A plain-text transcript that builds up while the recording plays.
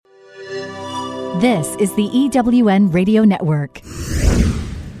This is the EWN Radio Network.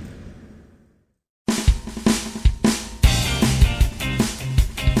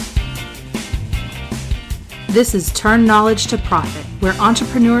 This is Turn Knowledge to Profit, where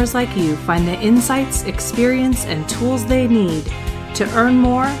entrepreneurs like you find the insights, experience, and tools they need to earn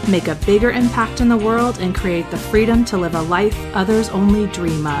more, make a bigger impact in the world, and create the freedom to live a life others only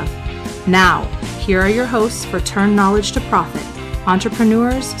dream of. Now, here are your hosts for Turn Knowledge to Profit,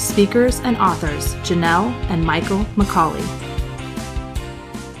 entrepreneurs, speakers, and authors, Janelle and Michael McCauley.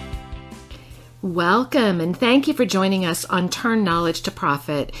 Welcome, and thank you for joining us on Turn Knowledge to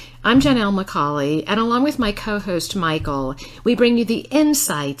Profit. I'm Janelle McCauley, and along with my co-host Michael, we bring you the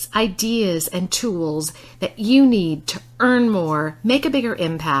insights, ideas, and tools that you need to earn more, make a bigger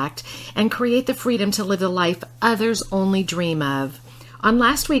impact, and create the freedom to live the life others only dream of. On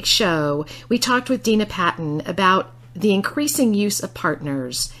last week's show, we talked with Dina Patton about the increasing use of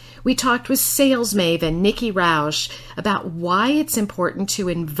partners. We talked with sales maven Nikki Roush about why it's important to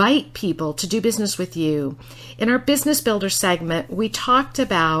invite people to do business with you. In our Business Builder segment, we talked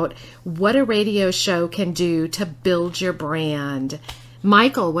about what a radio show can do to build your brand.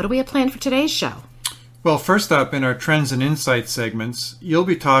 Michael, what do we have planned for today's show? Well, first up in our Trends and Insights segments, you'll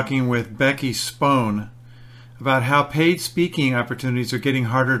be talking with Becky Spohn about how paid speaking opportunities are getting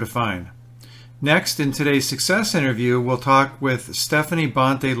harder to find. Next, in today's success interview, we'll talk with Stephanie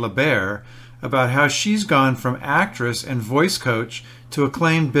Bonte Lebair about how she's gone from actress and voice coach to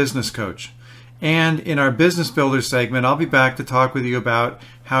acclaimed business coach. And in our Business Builder segment, I'll be back to talk with you about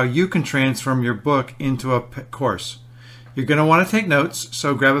how you can transform your book into a course. You're going to want to take notes,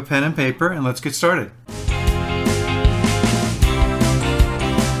 so grab a pen and paper and let's get started.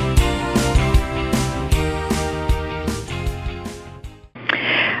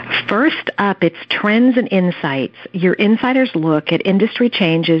 First up, it's Trends and Insights, your insider's look at industry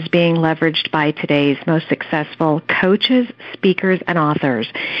changes being leveraged by today's most successful coaches, speakers, and authors.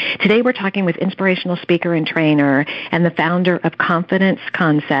 Today we're talking with inspirational speaker and trainer and the founder of Confidence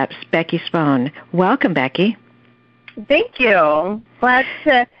Concepts, Becky Spohn. Welcome, Becky. Thank you. Glad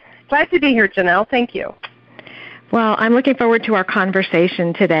to be here, Janelle. Thank you. Well, I'm looking forward to our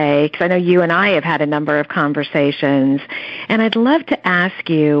conversation today because I know you and I have had a number of conversations. And I'd love to ask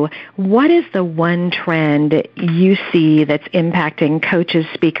you, what is the one trend you see that's impacting coaches,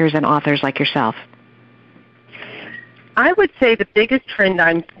 speakers, and authors like yourself? I would say the biggest trend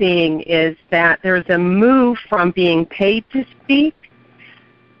I'm seeing is that there's a move from being paid to speak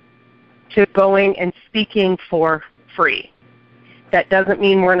to going and speaking for free. That doesn't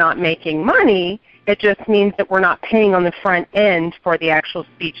mean we're not making money. It just means that we're not paying on the front end for the actual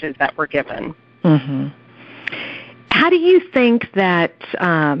speeches that we're given. Mm-hmm. How do you think that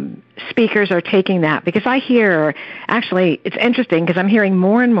speakers are taking that? Because I hear, actually, it's interesting because I'm hearing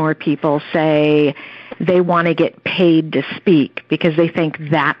more and more people say they want to get paid to speak because they think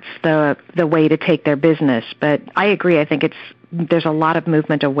that's the way to take their business. But I agree. I think there's a lot of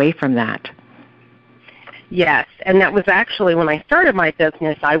movement away from that. Yes, and that was actually when I started my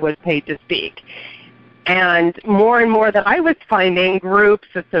business, I was paid to speak. And more that I was finding, groups,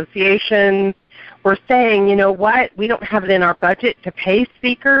 associations were saying, you know what, we don't have it in our budget to pay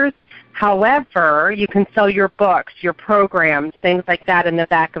speakers. However, you can sell your books, your programs, things like that in the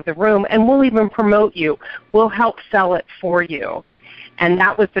back of the room, and we'll even promote you. We'll help sell it for you. And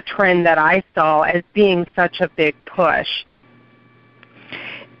that was the trend that I saw as being such a big push.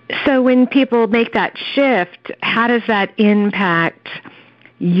 So when people make that shift, how does that impact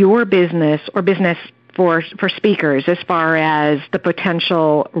your business or business for speakers as far as the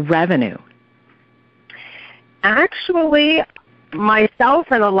potential revenue? Actually, myself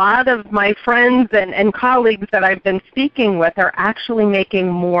and a lot of my friends and colleagues that I've been speaking with are actually making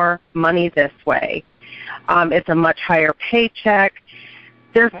more money this way. It's a much higher paycheck.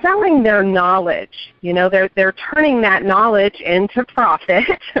 They're selling their knowledge. You know, they're turning that knowledge into profit,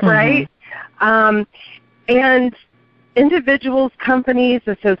 right? Mm-hmm. And individuals, companies,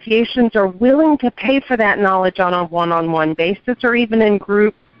 associations are willing to pay for that knowledge on a one-on-one basis or even in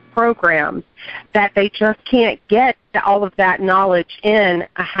group programs that they just can't get all of that knowledge in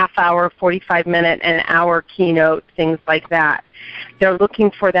a half hour, 45-minute, an hour keynote, things like that. They're looking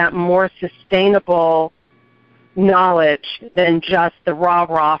for that more sustainable knowledge than just the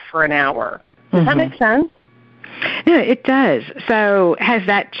rah-rah for an hour. Does that make sense? No, it does. So has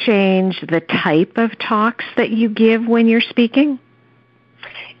that changed the type of talks that you give when you're speaking?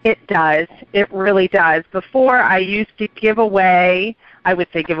 It does. It really does. Before, I used to give away, I was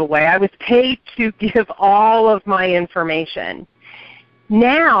paid to give all of my information.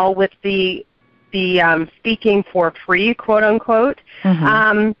 Now, with the speaking for free, quote unquote,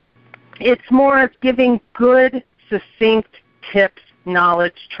 It's more of giving good, succinct tips,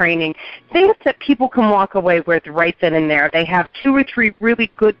 knowledge, training, things that people can walk away with right then and there. They have 2 or 3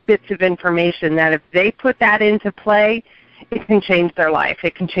 really good bits of information that if they put that into play, it can change their life.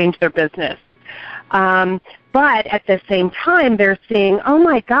 It can change their business. But at the same time, they're seeing, oh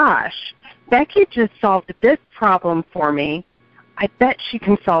my gosh, Becky just solved this problem for me. I bet she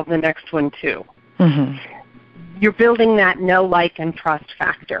can solve the next one too. Mm-hmm. You're building that know, like, and trust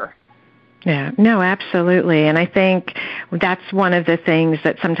factor. Yeah, no, absolutely. And I think that's one of the things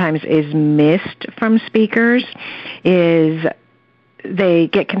that sometimes is missed from speakers is they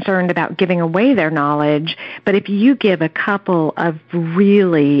get concerned about giving away their knowledge, but if you give a couple of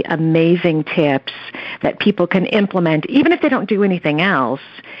really amazing tips that people can implement, even if they don't do anything else,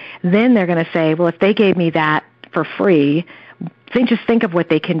 then they're going to say, well, if they gave me that for free, then just think of what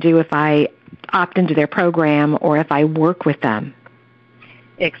they can do if I opt into their program or if I work with them.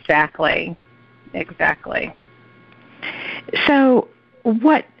 Exactly. So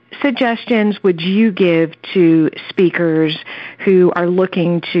what suggestions would you give to speakers who are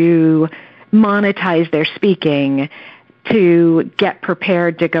looking to monetize their speaking to get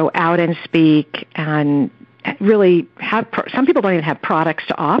prepared to go out and speak and really have, some people don't even have products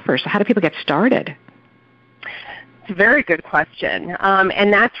to offer, so how do people get started? It's a very good question,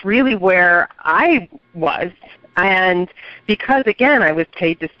 and that's really where I was. And because, again, I was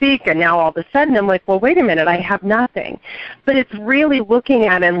paid to speak, and now all of a sudden I'm like, well, wait a minute, I have nothing. But it's really looking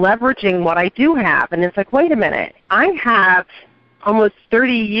at and leveraging what I do have. And it's like, wait a minute, I have almost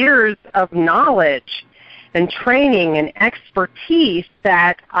 30 years of knowledge and training and expertise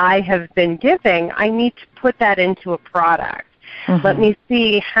that I have been giving. I need to put that into a product. Mm-hmm. Let me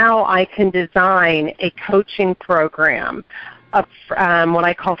see how I can design a coaching program of what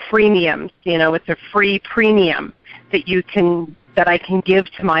I call freemiums. You know, it's a free premium that I can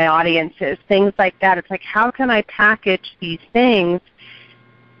give to my audiences, things like that. It's like, how can I package these things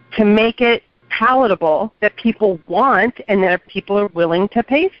to make it palatable that people want and that people are willing to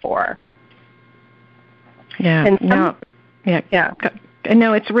pay for? Yeah. No,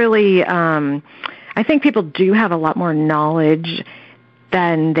 it's really, I think people do have a lot more knowledge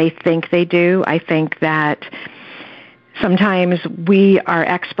than they think they do. I think that sometimes we are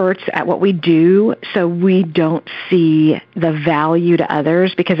experts at what we do, so we don't see the value to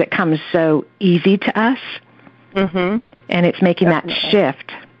others because it comes so easy to us. Mm-hmm. And it's making Definitely. That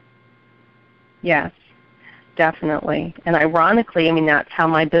shift. Yes, definitely. And ironically, I mean, that's how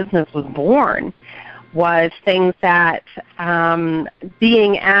my business was born, was things that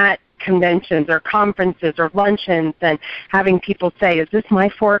being at conventions or conferences or luncheons and having people say, is this my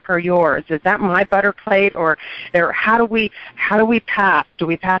fork or yours? Is that my butter plate? Or how do we pass? Do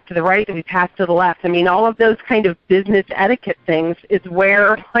we pass to the right? Do we pass to the left? I mean, all of those kind of business etiquette things is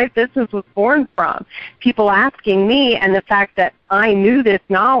where my business was born from. People asking me, and the fact that I knew this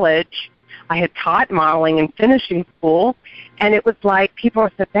knowledge. I had taught modeling in finishing school, and it was like people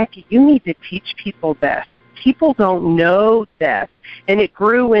said, Becky, you need to teach people this. People don't know this. And it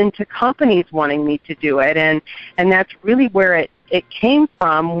grew into companies wanting me to do it. And that's really where it came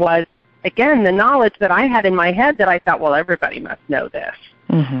from was, again, the knowledge that I had in my head that I thought, well, everybody must know this.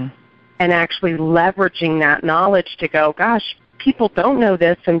 Mm-hmm. And actually leveraging that knowledge to go, gosh, people don't know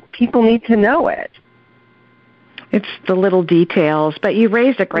this and people need to know it. It's the little details. But you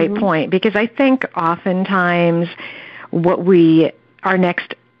raised a great point because I think oftentimes our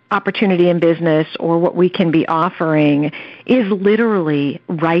next opportunity in business or what we can be offering is literally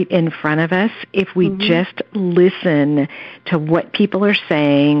right in front of us if we just listen to what people are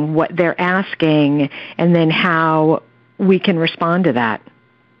saying, what they're asking, and then how we can respond to that.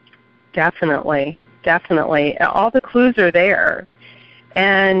 Definitely. All the clues are there.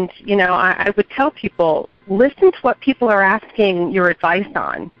 And, you know, I would tell people, listen to what people are asking your advice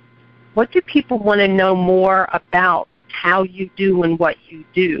on. What do people want to know more about how you do and what you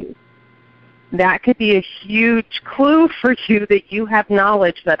do? That could be a huge clue for you that you have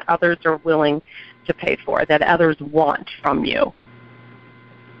knowledge that others are willing to pay for, that others want from you.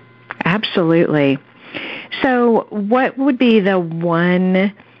 Absolutely. So what would be the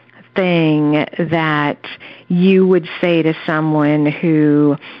one thing that you would say to someone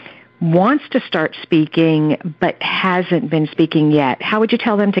who wants to start speaking but hasn't been speaking yet? How would you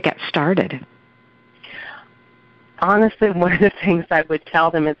tell them to get started? Honestly, one of the things I would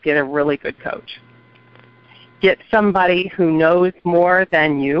tell them is get a really good coach. Get somebody who knows more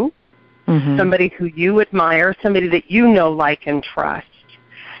than you, somebody who you admire, somebody that you know, like, and trust.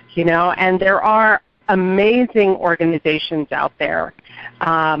 You know, and there are amazing organizations out there,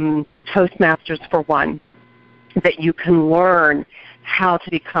 Toastmasters for one, that you can learn how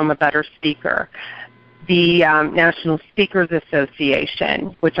to become a better speaker. The National Speakers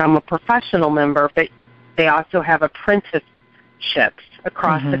Association, which I'm a professional member, but they also have apprenticeships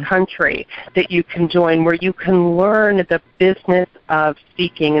across the country that you can join where you can learn the business of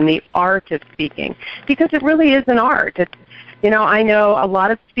speaking and the art of speaking, because it really is an art. It's, I know a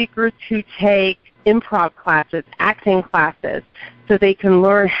lot of speakers who take improv classes, acting classes, so they can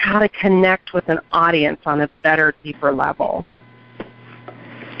learn how to connect with an audience on a better, deeper level.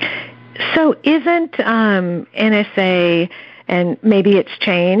 So isn't NSA, and maybe it's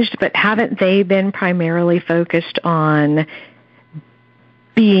changed, but haven't they been primarily focused on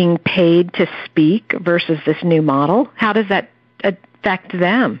being paid to speak versus this new model? How does that affect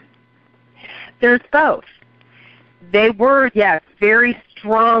them? There's both. They were, yes, very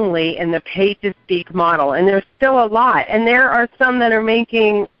strongly in the paid-to-speak model, and there's still a lot. And there are some that are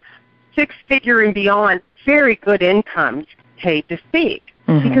making six-figure and beyond very good incomes paid to speak,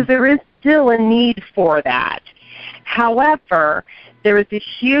 because there is still a need for that. However, there is a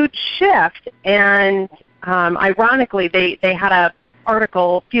huge shift, and ironically, they had an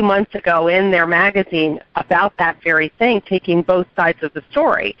article a few months ago in their magazine about that very thing, taking both sides of the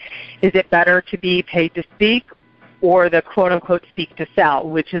story. Is it better to be paid to speak or the quote-unquote speak to sell,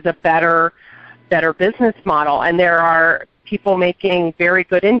 which is a better business model? And there are people making very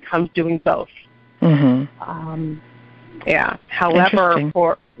good incomes doing both. However,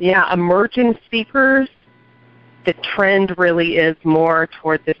 for emerging speakers, the trend really is more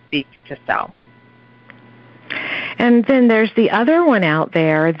toward the speak to sell. And then there's the other one out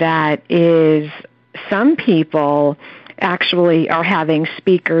there that is some people actually are having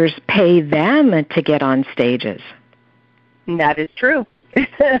speakers pay them to get on stages. That is true.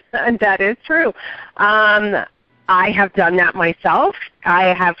 That is true. I have done that myself.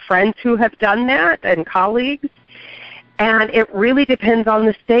 I have friends who have done that and colleagues. And it really depends on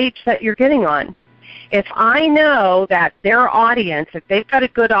the stage that you're getting on. If I know that their audience, if they've got a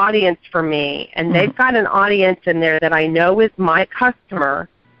good audience for me, and they've got an audience in there that I know is my customer,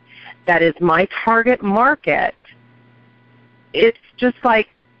 that is my target market, it's just like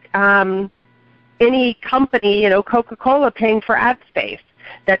any company, Coca-Cola paying for ad space.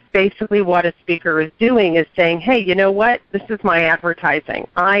 That's basically what a speaker is doing, is saying, hey, you know what? This is my advertising.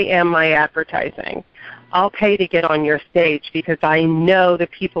 I am my advertising. I'll pay to get on your stage because I know the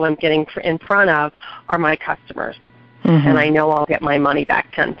people I'm getting in front of are my customers. And I know I'll get my money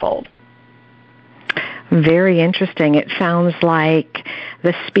back tenfold. Very interesting. It sounds like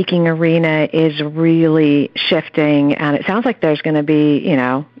the speaking arena is really shifting, and it sounds like there's going to be,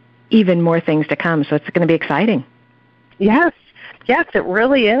 even more things to come, so it's going to be exciting. Yes, it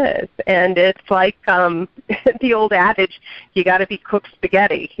really is. And it's like the old adage, you got to be cooked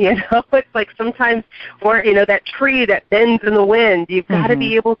spaghetti. It's like sometimes, or that tree that bends in the wind. You've got to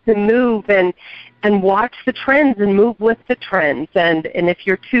be able to move and watch the trends and move with the trends. And if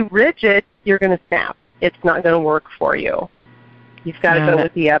you're too rigid, you're going to snap. It's not going to work for you. You've got to go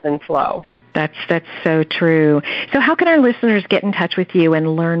with the ebb and flow. That's so true. So how can our listeners get in touch with you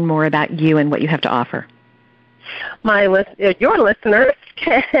and learn more about you and what you have to offer? Your listeners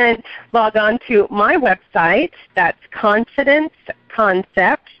can log on to my website. That's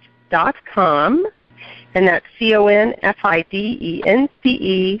confidencconcepts.com, and that's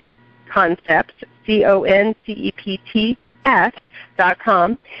CONFIDENCE concepts,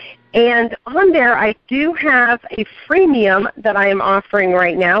 CONCEPTS.com. And on there, I do have a freemium that I am offering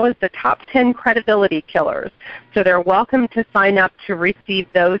right now is the top 10 credibility killers. So they're welcome to sign up to receive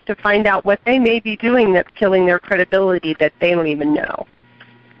those to find out what they may be doing that's killing their credibility that they don't even know.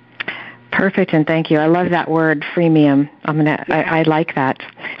 Perfect, and thank you. I love that word, freemium. I like that.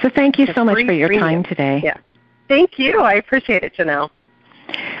 So thank you so much for your time today. Yeah. Thank you. I appreciate it, Janelle.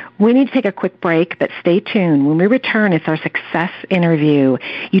 We need to take a quick break, but stay tuned. When we return, it's our success interview.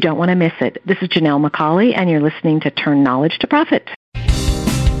 You don't want to miss it. This is Janelle McCauley, and you're listening to Turn Knowledge to Profit.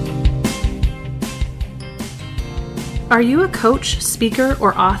 Are you a coach, speaker,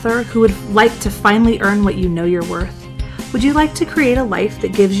 or author who would like to finally earn what you know you're worth? Would you like to create a life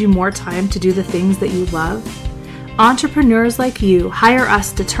that gives you more time to do the things that you love? Entrepreneurs like you hire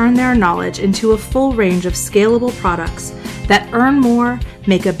us to turn their knowledge into a full range of scalable products that earn more,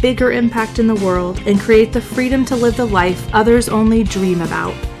 make a bigger impact in the world, and create the freedom to live the life others only dream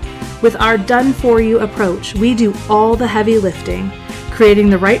about. With our done-for-you approach, we do all the heavy lifting, creating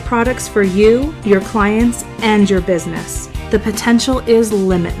the right products for you, your clients, and your business. The potential is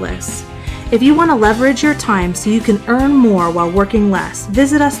limitless. If you want to leverage your time so you can earn more while working less,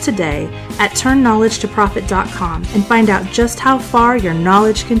 visit us today at turnknowledgetoprofit.com and find out just how far your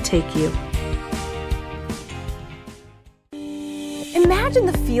knowledge can take you. imagine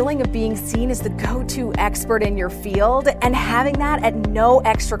the feeling of being seen as the go-to expert in your field and having that at no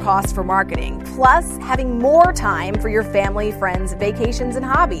extra cost for marketing, plus having more time for your family, friends, vacations, and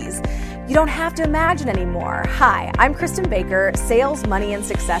hobbies. You don't have to imagine anymore. Hi, I'm Kristen Baker, Sales, Money, and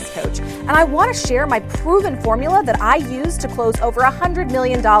Success Coach, and I want to share my proven formula that I use to close over $100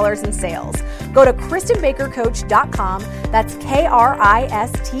 million in sales. Go to KristenBakerCoach.com, that's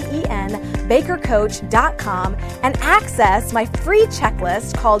KRISTEN, BakerCoach.com, and access my free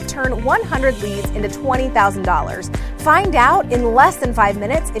checklist called Turn 100 Leads into $20,000. Find out in less than 5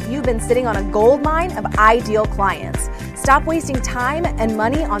 minutes if you've been sitting on a gold mine of ideal clients. Stop wasting time and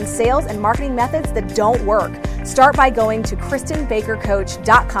money on sales and marketing methods that don't work. Start by going to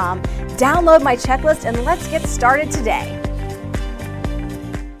KristenBakerCoach.com, download my checklist, and let's get started today.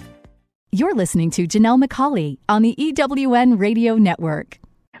 You're listening to Janelle McCauley on the EWN Radio Network.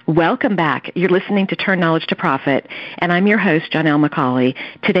 Welcome back. You're listening to Turn Knowledge to Profit, and I'm your host, Janelle McCauley.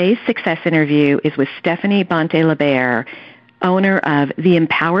 Today's success interview is with Stephanie Bonte Lebair, owner of The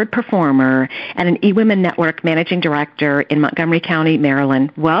Empowered Performer and an eWomen Network Managing Director in Montgomery County,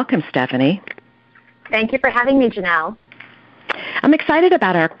 Maryland. Welcome, Stephanie. Thank you for having me, Janelle. I'm excited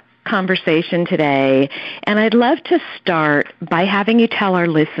about our conversation today, and I'd love to start by having you tell our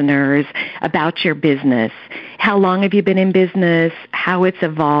listeners about your business. How long have you been in business, how it's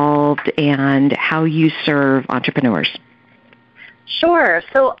evolved, and how you serve entrepreneurs? Sure.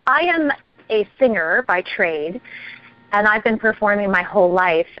 So I am a singer by trade, and I've been performing my whole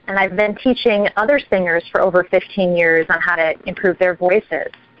life, and I've been teaching other singers for over 15 years on how to improve their voices.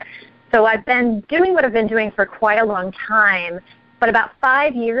 So I've been doing what I've been doing for quite a long time, but about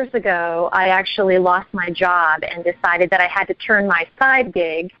 5 years ago, I actually lost my job and decided that I had to turn my side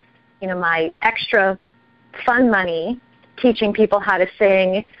gig, my extra fun money, teaching people how to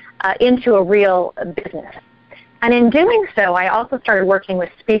sing, into a real business. And in doing so, I also started working with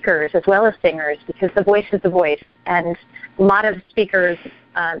speakers as well as singers, because the voice is the voice, and a lot of speakers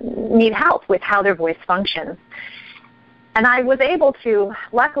need help with how their voice functions. And I was able to,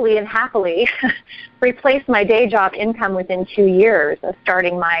 luckily and happily, replace my day job income within 2 years of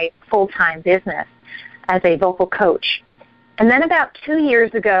starting my full-time business as a vocal coach. And then about 2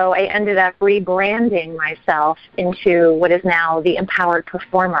 years ago, I ended up rebranding myself into what is now the Empowered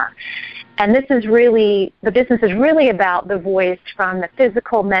Performer. And the business is really about the voice from the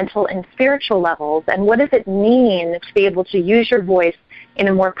physical, mental, and spiritual levels. And what does it mean to be able to use your voice in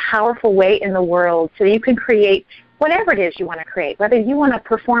a more powerful way in the world so that you can create whatever it is you want to create, whether you want to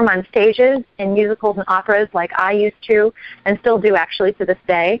perform on stages in musicals and operas like I used to and still do actually to this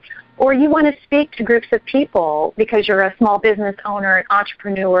day, or you want to speak to groups of people because you're a small business owner, an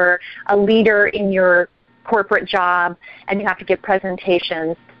entrepreneur, a leader in your corporate job, and you have to give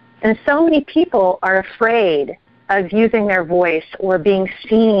presentations. And so many people are afraid of using their voice or being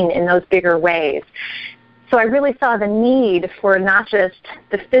seen in those bigger ways. So I really saw the need for not just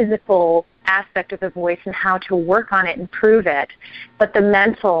the physical aspect of the voice and how to work on it and improve it, but the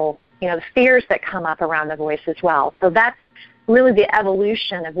mental, the fears that come up around the voice as well. So that's really the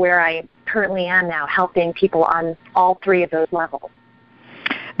evolution of where I currently am now, helping people on all three of those levels.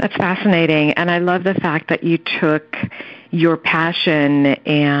 That's fascinating, and I love the fact that you took your passion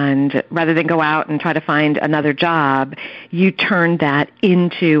and rather than go out and try to find another job, you turned that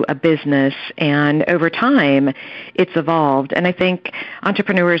into a business, and over time it's evolved. And I think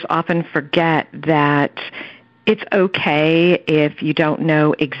entrepreneurs often forget that it's okay if you don't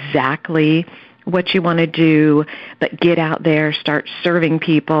know exactly what you want to do, but get out there, start serving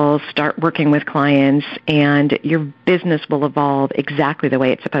people, start working with clients, and your business will evolve exactly the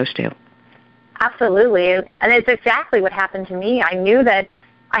way it's supposed to. Absolutely. And it's exactly what happened to me. I knew that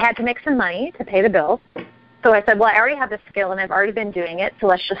I had to make some money to pay the bills. So I said, well, I already have the skill and I've already been doing it, so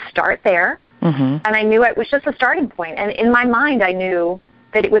let's just start there. Mm-hmm. And I knew it was just a starting point. And in my mind, I knew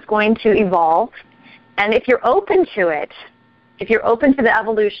that it was going to evolve. And if you're open to it, if you're open to the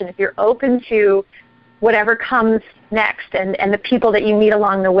evolution, if you're open to whatever comes next and the people that you meet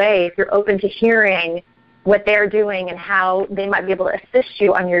along the way, if you're open to hearing what they're doing and how they might be able to assist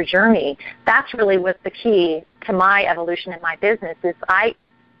you on your journey, that's really what's the key to my evolution in my business. Is I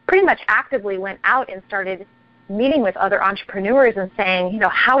pretty much actively went out and started meeting with other entrepreneurs and saying,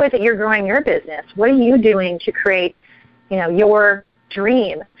 how is it you're growing your business? What are you doing to create, your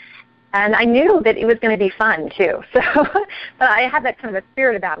dream? And I knew that it was going to be fun, too. So, but I have that kind of a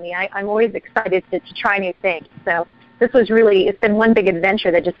spirit about me. I'm always excited to try new things. So it's been one big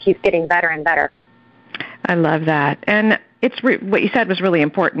adventure that just keeps getting better and better. I love that. And what you said was really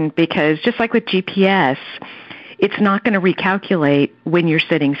important, because just like with GPS, it's not going to recalculate when you're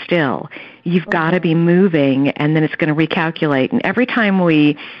sitting still. You've got to be moving, and then it's going to recalculate. And every time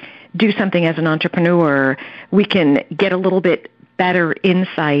we do something as an entrepreneur, we can get a little bit better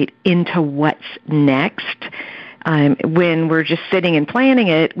insight into what's next. When we're just sitting and planning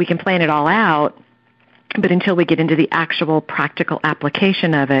it, we can plan it all out, but until we get into the actual practical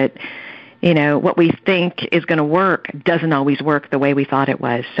application of it, what we think is going to work doesn't always work the way we thought it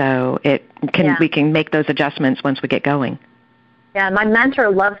was. So we can make those adjustments once we get going. Yeah, my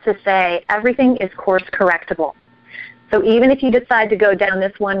mentor loves to say everything is course correctable. So even if you decide to go down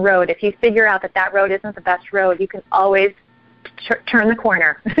this one road, if you figure out that road isn't the best road, you can always turn the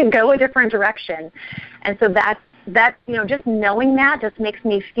corner and go a different direction. And so that just knowing that just makes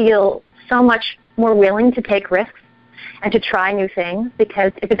me feel so much more willing to take risks and to try new things,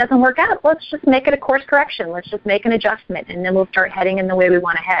 because if it doesn't work out, let's just make it a course correction. Let's just make an adjustment, and then we'll start heading in the way we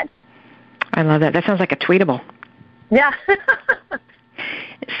want to head. I love that. That sounds like a tweetable. Yeah.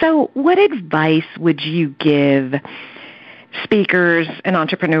 So what advice would you give speakers and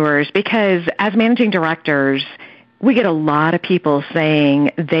entrepreneurs? Because as managing directors, we get a lot of people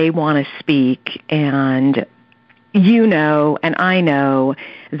saying they want to speak, and and I know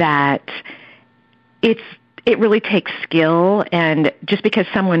that it really takes skill, and just because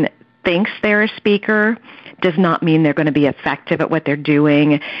someone thinks they're a speaker does not mean they're going to be effective at what they're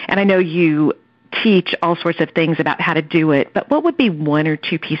doing. And I know you teach all sorts of things about how to do it, but what would be one or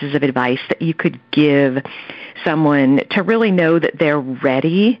two pieces of advice that you could give someone to really know that they're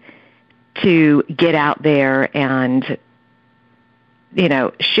ready to get out there and,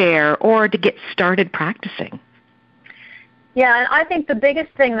 share, or to get started practicing? Yeah, and I think the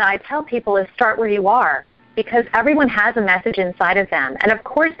biggest thing that I tell people is start where you are, because everyone has a message inside of them. And of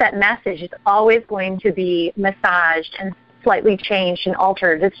course that message is always going to be massaged and slightly changed and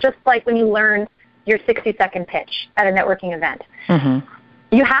altered. It's just like when you learn your 60-second pitch at a networking event.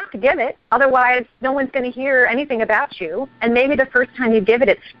 Mm-hmm. You have to give it, otherwise no one's going to hear anything about you. And maybe the first time you give it,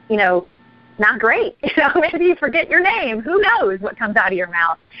 it's, not great. Maybe you forget your name. Who knows what comes out of your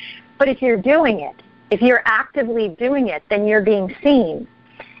mouth? But if you're doing it, if you're actively doing it, then you're being seen.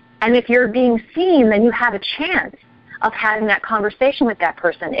 And if you're being seen, then you have a chance of having that conversation with that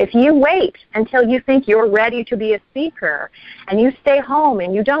person. If you wait until you think you're ready to be a speaker, and you stay home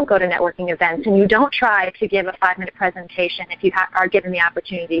and you don't go to networking events, and you don't try to give a 5-minute presentation if you are given the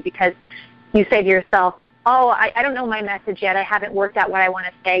opportunity, because you say to yourself, I don't know my message yet, I haven't worked out what I want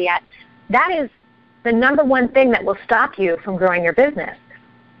to say yet, that is the number one thing that will stop you from growing your business.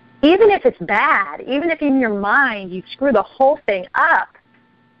 Even if it's bad, even if in your mind you screw the whole thing up,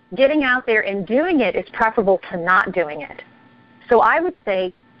 getting out there and doing it is preferable to not doing it. So I would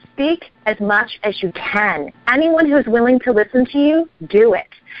say speak as much as you can. Anyone who's willing to listen to you, do it.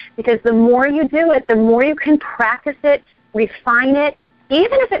 Because the more you do it, the more you can practice it, refine it,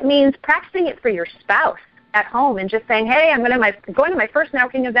 even if it means practicing it for your spouse at home and just saying, hey, I'm going to my first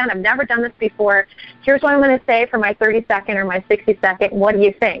networking event. I've never done this before. Here's what I'm going to say for my 30-second or my 60-second. What do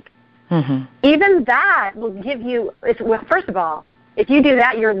you think? Mm-hmm. Even that will give you, first of all, if you do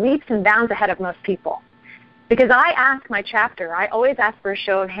that, you're leaps and bounds ahead of most people. Because I ask my chapter, I always ask for a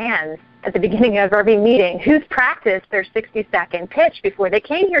show of hands at the beginning of every meeting, who's practiced their 60-second pitch before they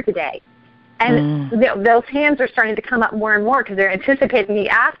came here today? And those hands are starting to come up more and more because they're anticipating me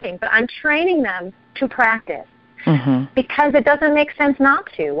asking, but I'm training them to practice because it doesn't make sense not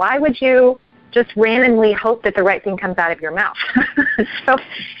to. Why would you just randomly hope that the right thing comes out of your mouth? So,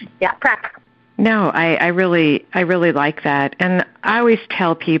 yeah, practice. No, I really like that. And I always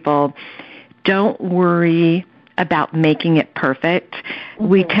tell people, don't worry about making it perfect. Mm-hmm.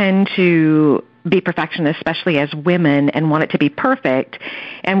 We tend to be perfectionists, especially as women, and want it to be perfect.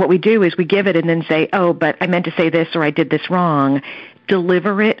 And what we do is we give it and then say, oh, but I meant to say this, or I did this wrong.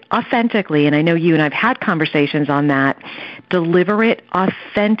 Deliver it authentically. And I know you and I've had conversations on that. Deliver it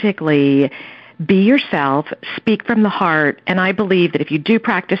authentically. Be yourself, speak from the heart, and I believe that if you do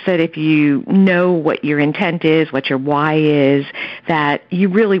practice it, if you know what your intent is, what your why is, that you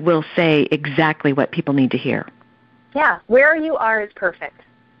really will say exactly what people need to hear. Yeah, where you are is perfect.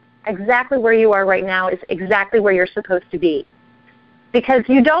 Exactly where you are right now is exactly where you're supposed to be. Because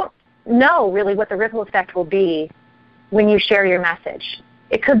you don't know really what the ripple effect will be when you share your message.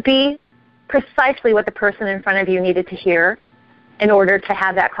 It could be precisely what the person in front of you needed to hear in order to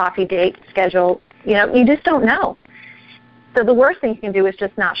have that coffee date scheduled. You just don't know. So the worst thing you can do is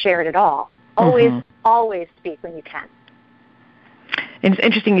just not share it at all. Always speak when you can. It's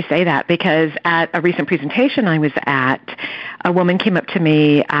interesting you say that, because at a recent presentation I was at, a woman came up to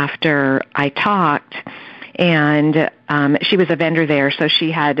me after I talked, and she was a vendor there, so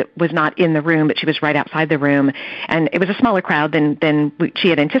she was not in the room, but she was right outside the room, and it was a smaller crowd than she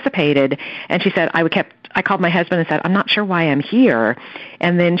had anticipated. And she said, I called my husband and said, I'm not sure why I'm here.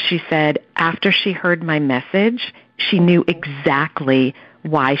 And then she said, after she heard my message, she knew exactly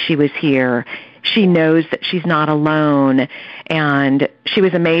why she was here. She knows that she's not alone, and she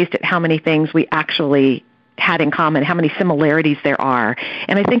was amazed at how many things we actually had in common, how many similarities there are.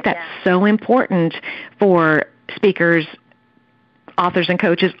 And I think that's so important for speakers, authors, and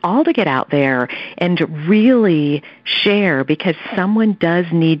coaches all to get out there and to really share, because someone does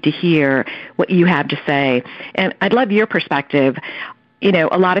need to hear what you have to say. And I'd love your perspective. You know,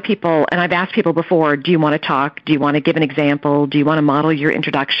 a lot of people, and I've asked people before, do you want to talk? Do you want to give an example? Do you want to model your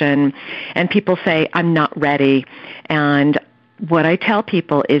introduction? And people say, I'm not ready. And what I tell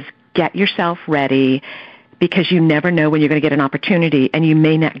people is get yourself ready, because you never know when you're going to get an opportunity, and you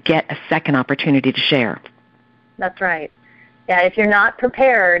may not get a second opportunity to share. That's right. Yeah, if you're not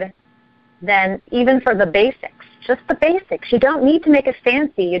prepared, then even for the basics, just the basics, you don't need to make it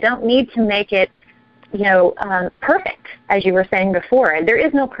fancy. You don't need to make it perfect, as you were saying before. There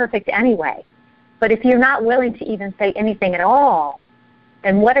is no perfect anyway. But if you're not willing to even say anything at all,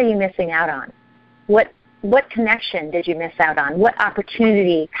 then what are you missing out on? What connection did you miss out on? What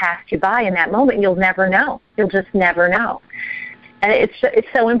opportunity passed you by in that moment? You'll never know. You'll just never know. And it's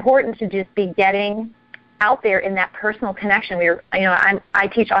so important to just be getting out there in that personal connection. I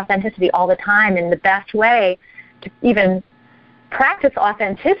teach authenticity all the time, and the best way to even practice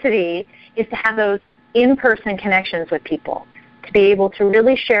authenticity is to have those in-person connections with people, to be able to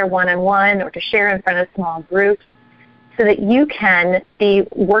really share one-on-one or to share in front of small groups, so that you can be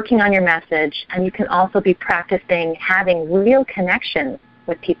working on your message, and you can also be practicing having real connections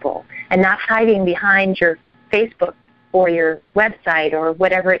with people and not hiding behind your Facebook or your website or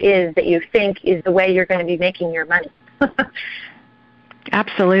whatever it is that you think is the way you're going to be making your money.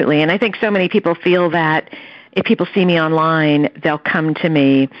 Absolutely. And I think so many people feel that if people see me online, they'll come to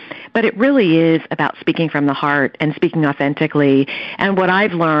me. But it really is about speaking from the heart and speaking authentically. And what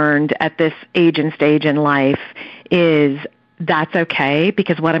I've learned at this age and stage in life is that's okay,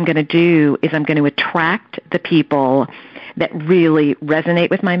 because what I'm going to do is I'm going to attract the people that really resonate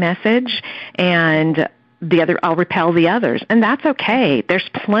with my message, and I'll repel the others. And that's okay. There's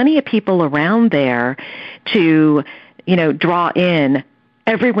plenty of people around there to, draw in.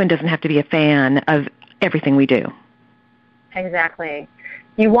 Everyone doesn't have to be a fan of everything we do. Exactly.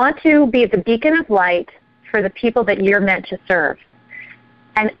 You want to be the beacon of light for the people that you're meant to serve.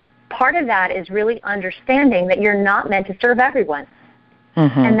 And part of that is really understanding that you're not meant to serve everyone.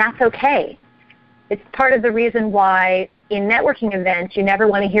 Mm-hmm. And that's okay. It's part of the reason why in networking events you never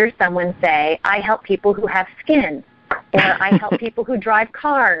want to hear someone say, I help people who have skin, or I help people who drive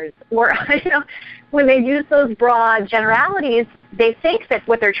cars, or when they use those broad generalities, they think that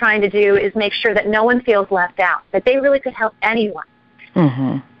what they're trying to do is make sure that no one feels left out, that they really could help anyone.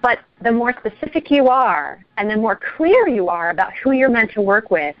 Mm-hmm. But the more specific you are, and the more clear you are about who you're meant to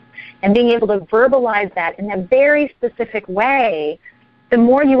work with, and being able to verbalize that in a very specific way, the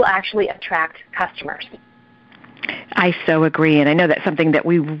more you will actually attract customers. I so agree, and I know that's something that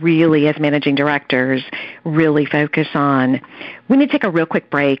we really, as managing directors, really focus on. We need to take a real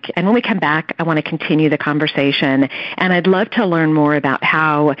quick break, and when we come back, I want to continue the conversation, and I'd love to learn more about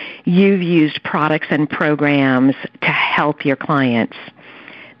how you've used products and programs to help your clients.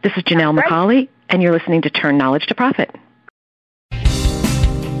 This is Janelle McCauley, and you're listening to Turn Knowledge to Profit.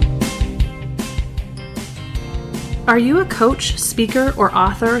 Are you a coach, speaker, or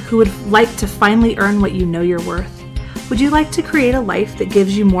author who would like to finally earn what you know you're worth? Would you like to create a life that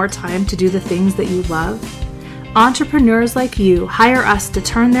gives you more time to do the things that you love? Entrepreneurs like you hire us to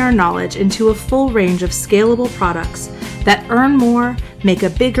turn their knowledge into a full range of scalable products that earn more, make a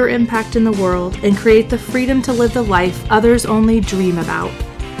bigger impact in the world, and create the freedom to live the life others only dream about.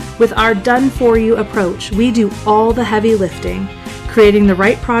 With our done-for-you approach, we do all the heavy lifting, creating the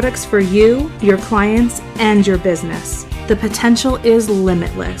right products for you, your clients, and your business. The potential is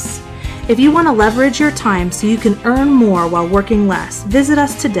limitless. If you want to leverage your time so you can earn more while working less, visit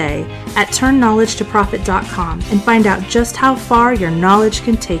us today at turnknowledgetoprofit.com and find out just how far your knowledge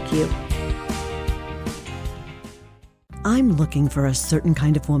can take you. I'm looking for a certain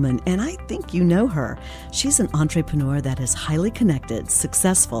kind of woman, and I think you know her. She's an entrepreneur that is highly connected,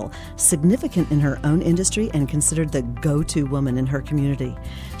 successful, significant in her own industry, and considered the go-to woman in her community.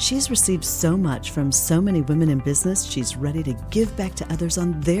 She's received so much from so many women in business, she's ready to give back to others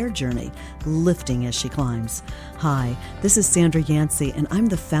on their journey, lifting as she climbs. Hi, this is Sandra Yancey, and I'm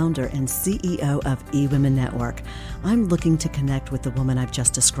the founder and CEO of eWomen Network. I'm looking to connect with the woman I've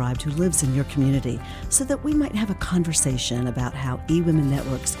just described who lives in your community so that we might have a conversation about how eWomen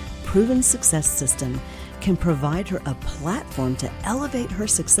Network's proven success system can provide her a platform to elevate her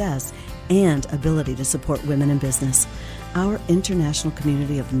success and ability to support women in business. Our international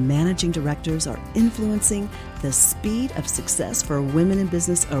community of managing directors are influencing the speed of success for women in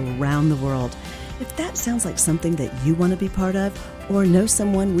business around the world. If that sounds like something that you want to be part of or know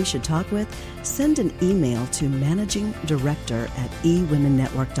someone we should talk with, send an email to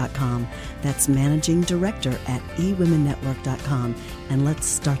managingdirector@ewomennetwork.com. That's managingdirector@ewomennetwork.com. And let's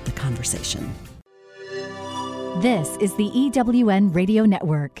start the conversation. This is the EWN Radio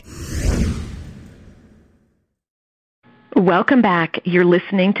Network. Welcome back. You're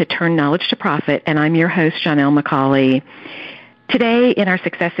listening to Turn Knowledge to Profit, and I'm your host, Janelle McCauley. Today, in our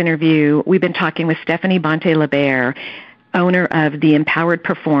success interview, we've been talking with Stephanie Bonte Lebair, owner of The Empowered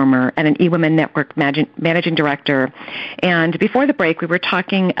Performer and an eWomen Network managing director. And before the break, we were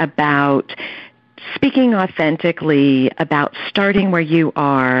talking about speaking authentically, about starting where you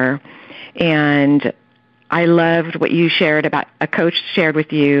are. And I loved what you shared about a coach shared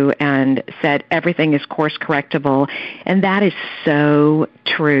with you and said everything is course correctable. And that is so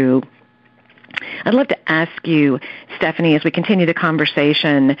true. I'd love to ask you, Stephanie, as we continue the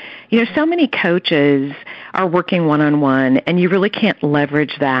conversation, so many coaches are working one-on-one, and you really can't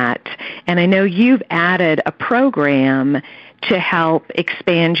leverage that. And I know you've added a program to help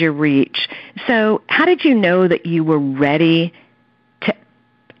expand your reach. So how did you know that you were ready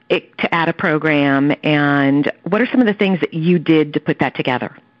to add a program, and what are some of the things that you did to put that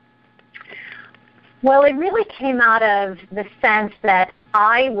together? Well, it really came out of the sense that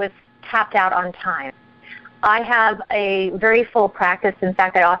I was tapped out on time. I have a very full practice. In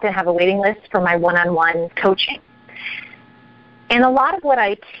fact, I often have a waiting list for my one-on-one coaching. And a lot of what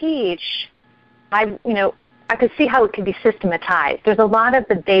I teach, I could see how it could be systematized. There's a lot of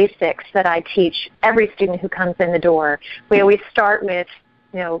the basics that I teach every student who comes in the door. We always start with,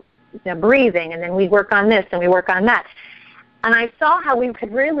 breathing, and then we work on this and we work on that. And I saw how we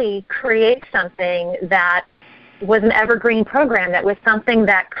could really create something that was an evergreen program, that was something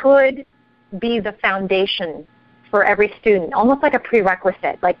that could be the foundation for every student, almost like a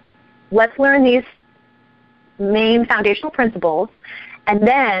prerequisite. Like, let's learn these main foundational principles, and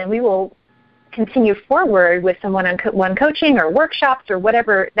then we will continue forward with some one-on-one coaching or workshops or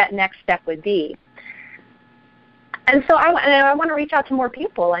whatever that next step would be. And so I want to reach out to more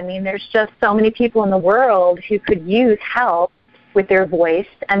people. I mean, there's just so many people in the world who could use help with their voice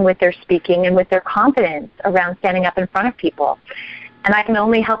and with their speaking and with their confidence around standing up in front of people. And I can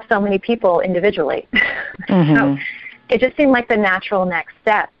only help so many people individually. Mm-hmm. So it just seemed like the natural next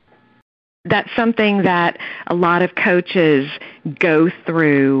step. That's something that a lot of coaches go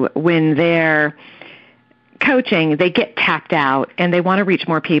through when they're coaching. They get tapped out and they want to reach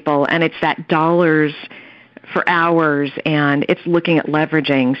more people, and it's that dollars for hours, and it's looking at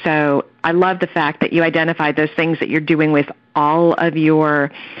leveraging. So I love the fact that you identified those things that you're doing with all of your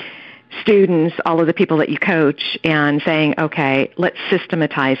students, all of the people that you coach, and saying, okay, let's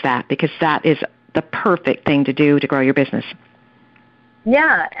systematize that, because that is the perfect thing to do to grow your business.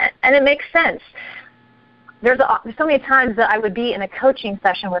 Yeah, and it makes sense. There's so many times that I would be in a coaching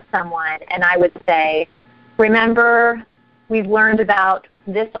session with someone, and I would say, remember, we've learned about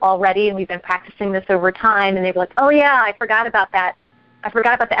this already, and we've been practicing this over time, and they'd be like, oh yeah, I forgot about that. I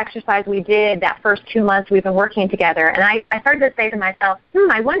forgot about the exercise we did that first 2 months we've been working together. And I started to say to myself,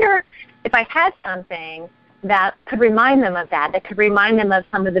 I wonder if I had something that could remind them of that could remind them of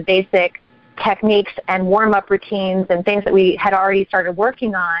some of the basic techniques and warm-up routines and things that we had already started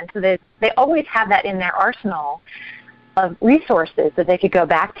working on, so that they always have that in their arsenal of resources that they could go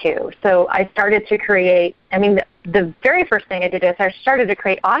back to. So I started to create, the very first thing I did is I started to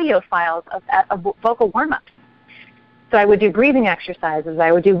create audio files of vocal warm-ups. So I would do breathing exercises.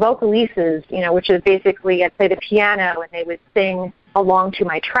 I would do vocalises, which is basically I'd play the piano and they would sing along to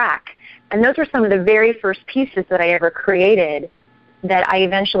my track. And those were some of the very first pieces that I ever created that I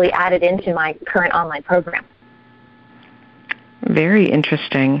eventually added into my current online program. Very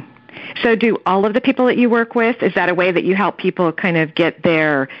interesting. So do all of the people that you work with, is that a way that you help people kind of get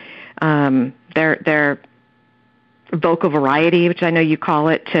their vocal variety, which I know you call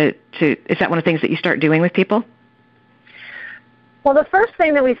it, is that one of the things that you start doing with people? Well, the first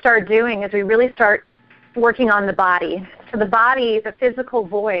thing that we start doing is we really start working on the body. So the body, the physical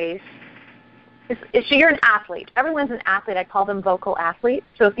voice, so you're an athlete. Everyone's an athlete. I call them vocal athletes.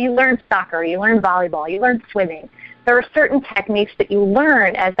 So if you learn soccer, you learn volleyball, you learn swimming, there are certain techniques that you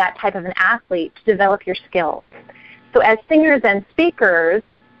learn as that type of an athlete to develop your skills. So as singers and speakers,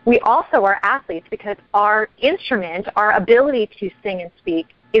 we also are athletes because our instrument, our ability to sing and speak,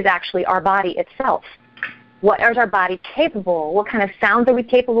 is actually our body itself. What is our body capable? What kind of sounds are we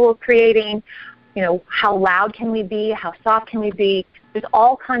capable of creating? You know, how loud can we be? How soft can we be? There's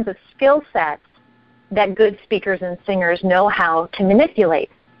all kinds of skill sets that good speakers and singers know how to manipulate.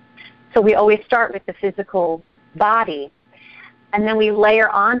 So we always start with the physical body, and then we layer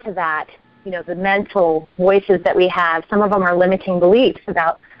onto that, you know, the mental voices that we have. Some of them are limiting beliefs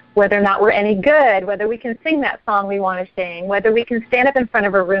about whether or not we're any good, whether we can sing that song we want to sing, whether we can stand up in front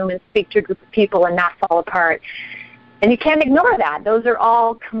of a room and speak to a group of people and not fall apart. And you can't ignore that. Those are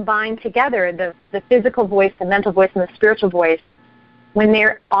all combined together, the physical voice, the mental voice, and the spiritual voice. When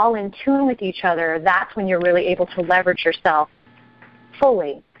they're all in tune with each other, that's when you're really able to leverage yourself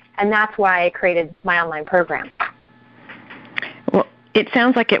fully. And that's why I created my online program. Well, it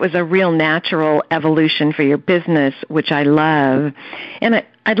sounds like it was a real natural evolution for your business, which I love. And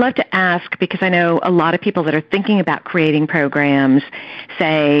I'd love to ask, because I know a lot of people that are thinking about creating programs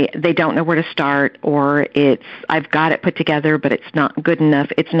say they don't know where to start, or it's, I've got it put together, but it's not good enough,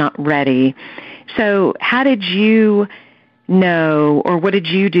 it's not ready. So how did you know, or what did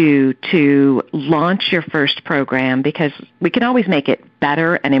you do to launch your first program? Because we can always make it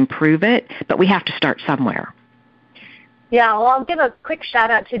better and improve it, but we have to start somewhere. Yeah, well, I'll give a quick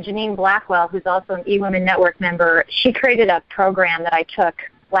shout out to Janine Blackwell, who's also an eWomen Network member. She created a program that I took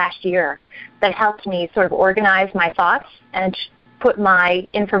last year that helped me sort of organize my thoughts and put my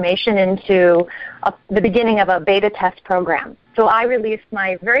information into the beginning of a beta test program. So I released,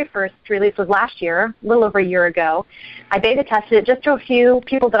 my very first release was last year, a little over a year ago. I beta tested it just to a few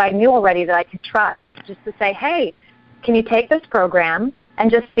people that I knew already that I could trust, just to say, hey, can you take this program and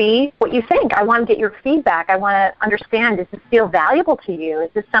just see what you think? I want to get your feedback. I want to understand, does this feel valuable to you? Is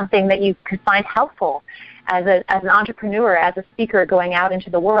this something that you could find helpful as an entrepreneur, as a speaker going out into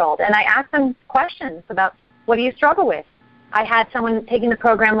the world? And I asked them questions about, what do you struggle with? I had someone taking the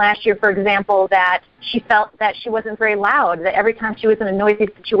program last year, for example, that she felt that she wasn't very loud, that every time she was in a noisy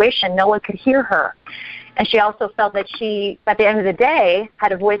situation, no one could hear her. And she also felt that she, at the end of the day,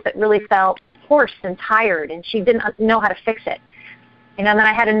 had a voice that really felt hoarse and tired, and she didn't know how to fix it. And then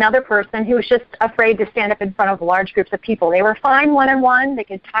I had another person who was just afraid to stand up in front of large groups of people. They were fine one-on-one. They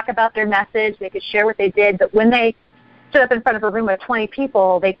could talk about their message. They could share what they did. But when they stood up in front of a room of 20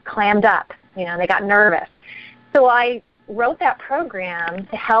 people, they clammed up. You know, they got nervous. So I wrote that program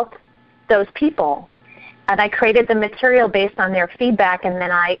to help those people, and I created the material based on their feedback, and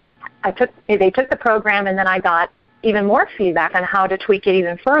then they took the program, and then I got even more feedback on how to tweak it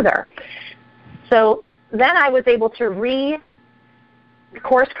even further. So then I was able to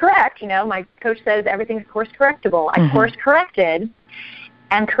course correct. You know, my coach says everything's course correctable. I course corrected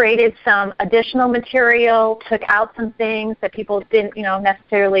and created some additional material, took out some things that people didn't, you know,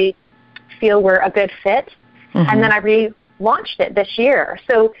 necessarily feel were a good fit. And then I relaunched it this year.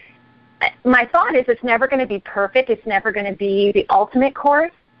 So my thought is, it's never going to be perfect. It's never going to be the ultimate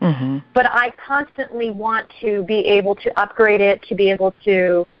course. But I constantly want to be able to upgrade it, to be able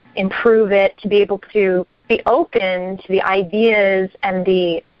to improve it, to be able to be open to the ideas and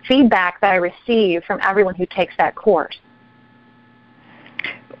the feedback that I receive from everyone who takes that course.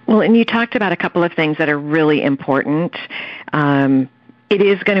 Well, and you talked about a couple of things that are really important. It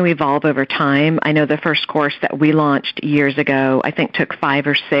is going to evolve over time. I know the first course that we launched years ago, I think took 5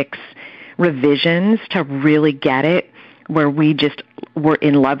 or 6 revisions to really get it, where we just were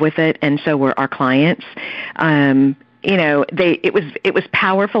in love with it, and so were our clients. You know, it was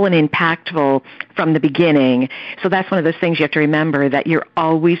powerful and impactful from the beginning. So that's one of those things you have to remember, that you're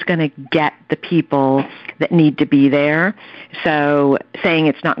always going to get the people that need to be there. So saying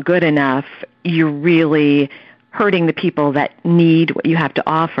it's not good enough, you're really hurting the people that need what you have to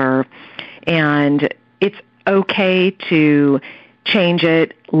offer. And it's okay to change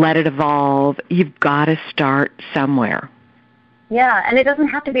it, let it evolve. You've got to start somewhere. Yeah, and it doesn't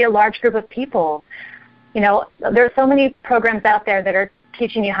have to be a large group of people. You know, there are so many programs out there that are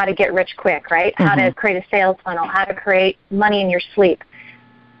teaching you how to get rich quick, right? How to create a sales funnel, how to create money in your sleep.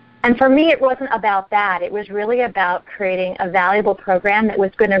 And for me, it wasn't about that. It was really about creating a valuable program that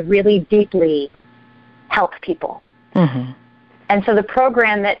was going to really deeply help people. And so the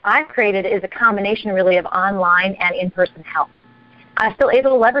program that I've created is a combination really of online and in-person help. I'm still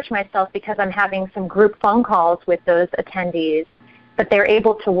able to leverage myself because I'm having some group phone calls with those attendees, but they're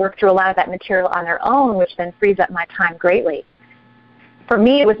able to work through a lot of that material on their own, which then frees up my time greatly. For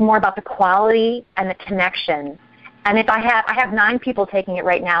me, it was more about the quality and the connection. And if I have 9 people taking it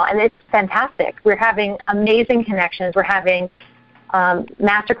right now, and it's fantastic. We're having amazing connections. We're having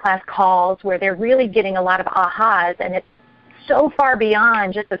masterclass calls where they're really getting a lot of ahas, and it's so far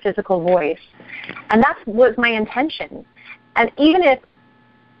beyond just the physical voice. And that was my intention. And even if,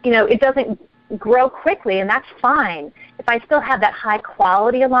 it doesn't grow quickly, and that's fine, if I still have that high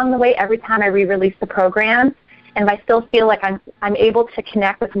quality along the way every time I re-release the program, and if I still feel like I'm able to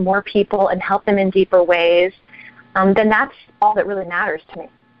connect with more people and help them in deeper ways, then that's all that really matters to me.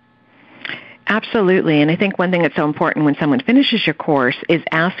 Absolutely. And I think one thing that's so important when someone finishes your course is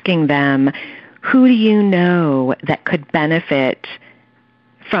asking them, who do you know that could benefit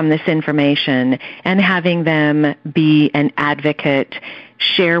from this information, and having them be an advocate,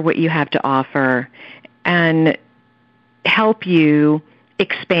 share what you have to offer, and help you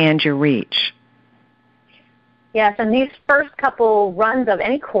expand your reach. Yes, and these first couple runs of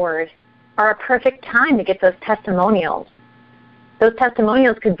any course are a perfect time to get those testimonials. Those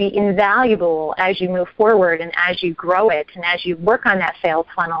testimonials could be invaluable as you move forward and as you grow it and as you work on that sales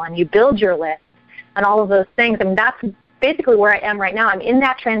funnel and you build your list and all of those things. I mean, that's basically where I am right now. I'm in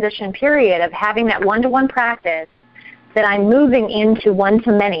that transition period of having that one-to-one practice that I'm moving into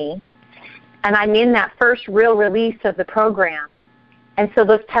one-to-many, and I'm in that first real release of the program. And so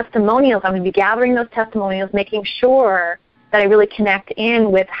those testimonials, I'm going to be gathering those testimonials, making sure that I really connect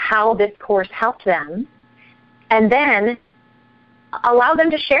in with how this course helped them, and then allow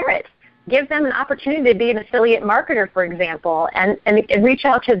them to share it. Give them an opportunity to be an affiliate marketer, for example, and reach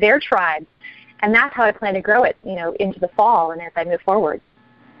out to their tribe. And that's how I plan to grow it, into the fall and as I move forward.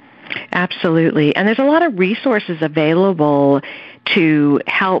 Absolutely. And there's a lot of resources available to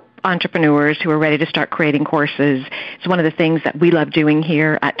help entrepreneurs who are ready to start creating courses. It's one of the things that we love doing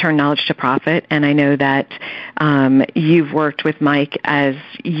here at Turn Knowledge to Profit. And I know that you've worked with Mike as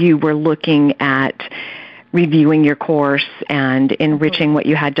you were looking at reviewing your course and enriching what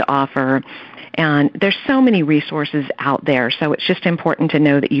you had to offer. And there's so many resources out there, so it's just important to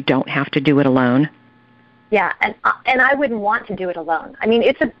know that you don't have to do it alone. Yeah, and I wouldn't want to do it alone. I mean,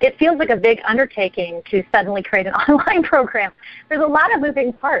 it feels like a big undertaking to suddenly create an online program. There's a lot of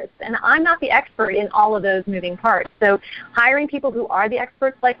moving parts, and I'm not the expert in all of those moving parts. So hiring people who are the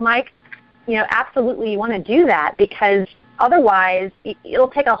experts like Mike, absolutely you want to do that, because otherwise it'll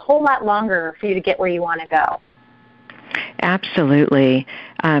take a whole lot longer for you to get where you want to go. Absolutely.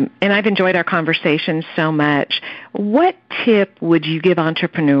 And I've enjoyed our conversation so much. What tip would you give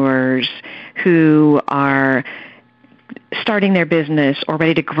entrepreneurs who are starting their business or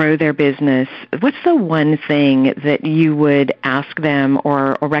ready to grow their business? What's the one thing that you would ask them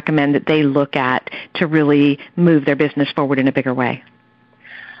or recommend that they look at to really move their business forward in a bigger way?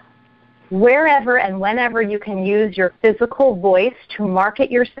 Wherever and whenever you can use your physical voice to market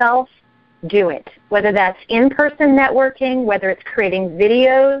yourself, do it. Whether that's in-person networking, whether it's creating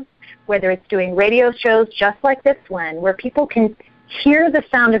videos, whether it's doing radio shows just like this one, where people can hear the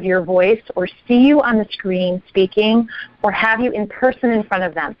sound of your voice or see you on the screen speaking or have you in person in front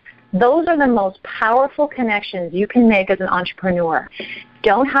of them. Those are the most powerful connections you can make as an entrepreneur.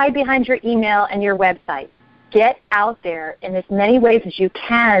 Don't hide behind your email and your website. Get out there in as many ways as you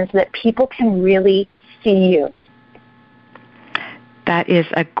can so that people can really see you. That is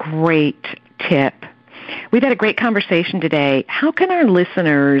a great tip. We've had a great conversation today. How can our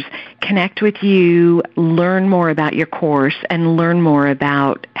listeners connect with you, learn more about your course, and learn more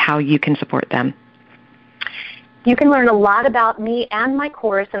about how you can support them? You can learn a lot about me and my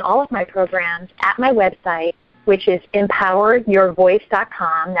course and all of my programs at my website, which is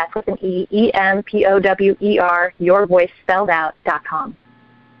empoweryourvoice.com. That's with an E, EMPOWER, your voice spelled out.com.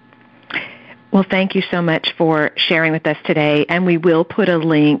 Well, thank you so much for sharing with us today, and we will put a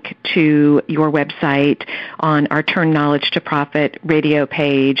link to your website on our Turn Knowledge to Profit radio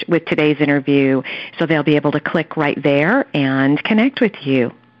page with today's interview, so they'll be able to click right there and connect with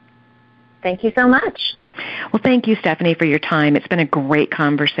you. Thank you so much. Well, thank you, Stephanie, for your time. It's been a great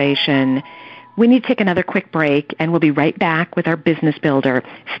conversation. We need to take another quick break, and we'll be right back with our Business Builder.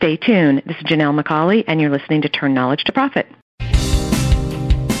 Stay tuned. This is Janelle McCauley, and you're listening to Turn Knowledge to Profit.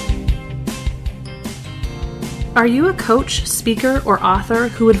 Are you a coach, speaker, or author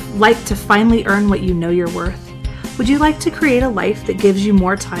who would like to finally earn what you know you're worth? Would you like to create a life that gives you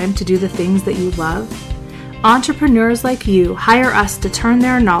more time to do the things that you love? Entrepreneurs like you hire us to turn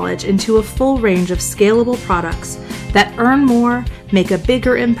their knowledge into a full range of scalable products that earn more, make a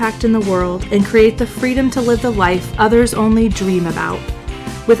bigger impact in the world, and create the freedom to live the life others only dream about.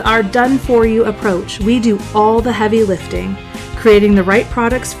 With our done-for-you approach, we do all the heavy lifting, creating the right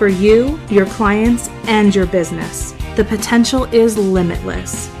products for you, your clients, and your business. The potential is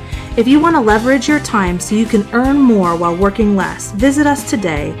limitless. If you want to leverage your time so you can earn more while working less, visit us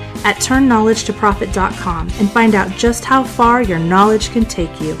today at turnknowledgetoprofit.com and find out just how far your knowledge can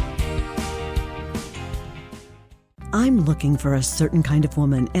take you. I'm looking for a certain kind of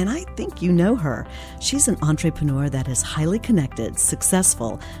woman, and I think you know her. She's an entrepreneur that is highly connected,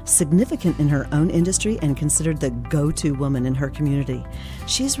 successful, significant in her own industry, and considered the go-to woman in her community.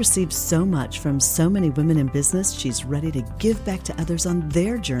 She's received so much from so many women in business, she's ready to give back to others on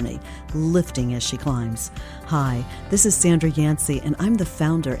their journey, lifting as she climbs. Hi, this is Sandra Yancey, and I'm the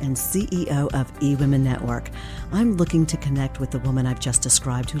founder and CEO of eWomen Network. I'm looking to connect with the woman I've just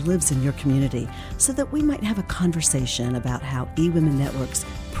described who lives in your community so that we might have a conversation about how eWomen Network's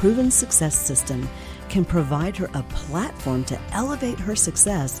proven success system can provide her a platform to elevate her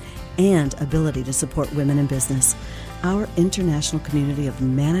success and ability to support women in business. Our international community of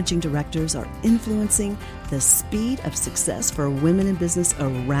managing directors are influencing the speed of success for women in business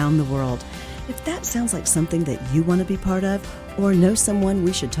around the world. If that sounds like something that you want to be part of or know someone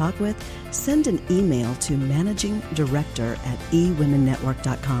we should talk with, send an email to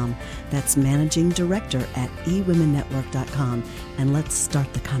managingdirector@ewomennetwork.com. That's managingdirector@ewomennetwork.com, and let's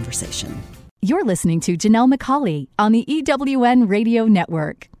start the conversation. You're listening to Janelle McCauley on the EWN Radio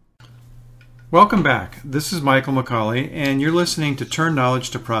Network. Welcome back. This is Michael McCauley, and you're listening to Turn Knowledge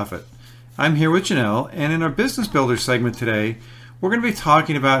to Profit. I'm here with Janelle, and in our Business Builder segment today, we're going to be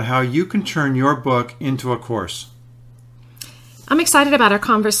talking about how you can turn your book into a course. I'm excited about our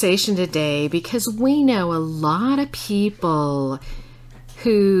conversation today because we know a lot of people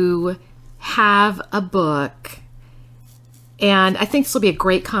who have a book, and I think this will be a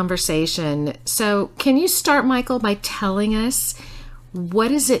great conversation. So can you start, Michael, by telling us what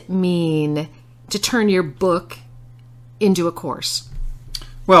does it mean to turn your book into a course?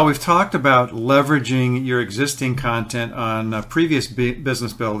 Well, we've talked about leveraging your existing content on previous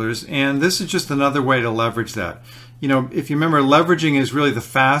business builders, and this is just another way to leverage that. You know, if you remember, leveraging is really the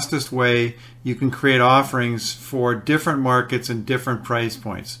fastest way you can create offerings for different markets and different price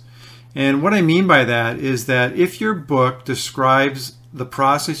points. And what I mean by that is that if your book describes the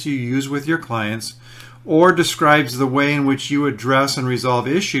process you use with your clients or describes the way in which you address and resolve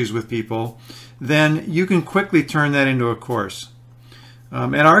issues with people, then you can quickly turn that into a course.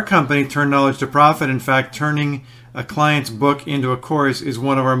 At our company, Turn Knowledge to Profit, in fact, turning a client's book into a course is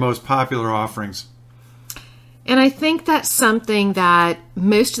one of our most popular offerings. And I think that's something that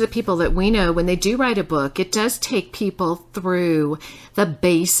most of the people that we know, when they do write a book, it does take people through the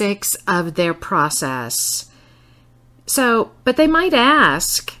basics of their process. So, but they might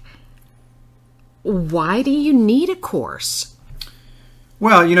ask, why do you need a course?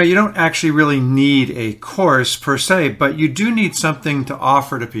 Well, you know, you don't actually really need a course per se, but you do need something to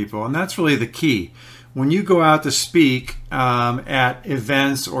offer to people, and that's really the key. When you go out to speak at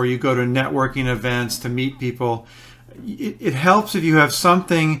events or you go to networking events to meet people, it helps if you have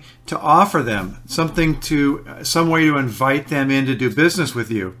something to offer them, some way to invite them in to do business with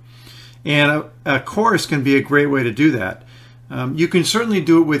you. And a course can be a great way to do that. You can certainly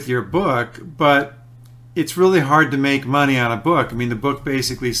do it with your book, but it's really hard to make money on a book. I mean, the book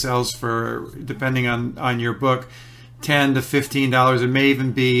basically sells for, depending on your book, $10 to $15. It may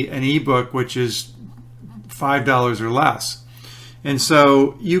even be an ebook, which is $5 or less. And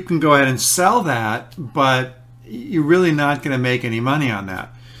so you can go ahead and sell that, but you're really not going to make any money on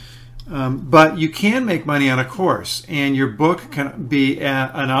that. But you can make money on a course, and your book can be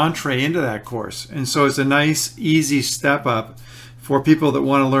an entree into that course. And so it's a nice, easy step up for people that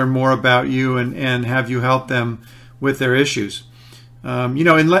want to learn more about you and have you help them with their issues.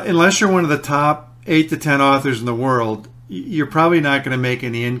 Unless you're one of the top 8 to 10 authors in the world, you're probably not going to make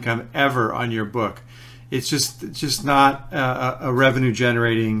any income ever on your book. It's just not a revenue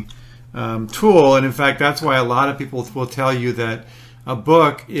generating tool. And in fact, that's why a lot of people will tell you that a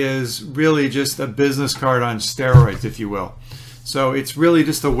book is really just a business card on steroids, if you will. So it's really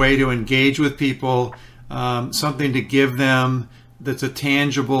just a way to engage with people, something to give them that's a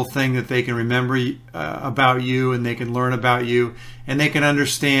tangible thing that they can remember about you, and they can learn about you, and they can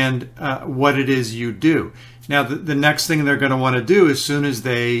understand what it is you do. Now, the next thing they're going to want to do as soon as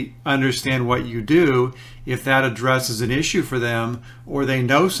they understand what you do, if that addresses an issue for them, or they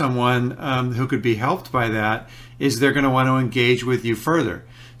know someone who could be helped by that, is they're going to want to engage with you further.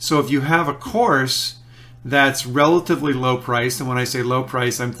 So if you have a course that's relatively low price, and when I say low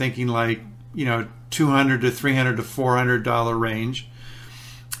price, I'm thinking like, $200 to $300 to $400 range,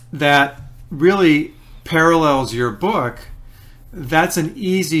 that really parallels your book, that's an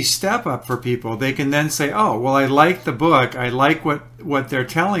easy step up for people. They can then say, oh, well, I like the book. I like what they're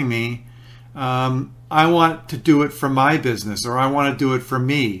telling me. I want to do it for my business, or I want to do it for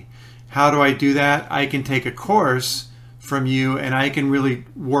me. How do I do that? I can take a course from you, and I can really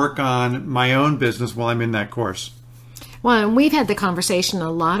work on my own business while I'm in that course. Well, and we've had the conversation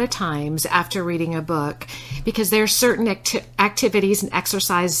a lot of times after reading a book, because there are certain activities and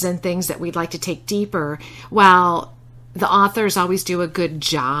exercises and things that we'd like to take deeper, while the authors always do a good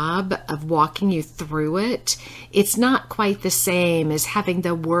job of walking you through it. It's not quite the same as having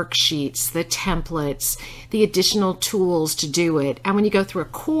the worksheets, the templates, the additional tools to do it. And when you go through a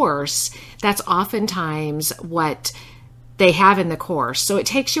course, that's oftentimes what they have in the course. So it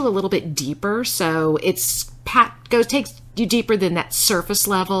takes you a little bit deeper. So takes you deeper than that surface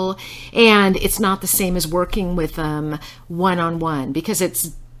level. And it's not the same as working with them one-on-one, because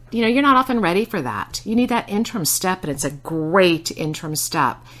it's, you're not often ready for that. You need that interim step, and it's a great interim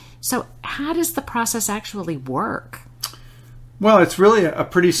step. So how does the process actually work? Well, it's really a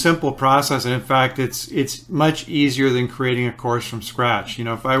pretty simple process. And in fact, it's much easier than creating a course from scratch.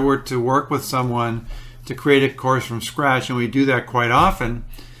 If I were to work with someone to create a course from scratch, and we do that quite often,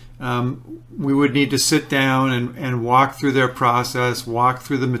 we would need to sit down and walk through their process, walk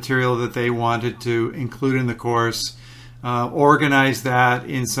through the material that they wanted to include in the course, organize that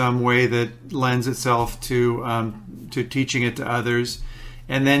in some way that lends itself to teaching it to others,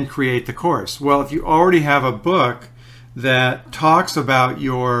 and then create the course. Well, if you already have a book that talks about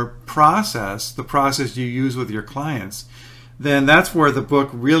your process, the process you use with your clients, then that's where the book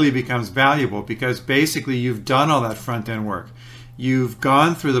really becomes valuable, because basically you've done all that front-end work. You've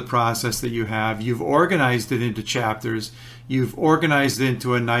gone through the process that you have. You've organized it into chapters. You've organized it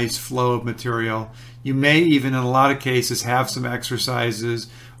into a nice flow of material. You may even, in a lot of cases, have some exercises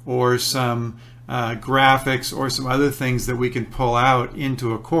or some graphics or some other things that we can pull out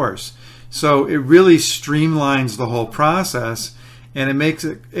into a course. So it really streamlines the whole process, and it makes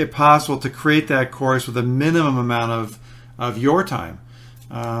it possible to create that course with a minimum amount of your time.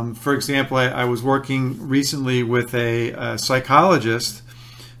 For example, I was working recently with a psychologist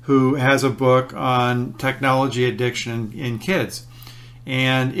who has a book on technology addiction in kids.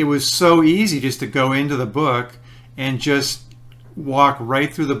 And it was so easy just to go into the book and just walk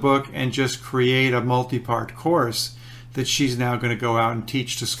right through the book and just create a multi-part course that she's now going to go out and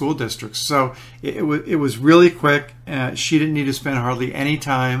teach to school districts. So it was really quick. She didn't need to spend hardly any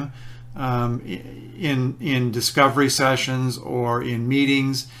time in discovery sessions or in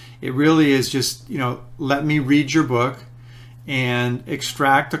meetings. It really is just, let me read your book and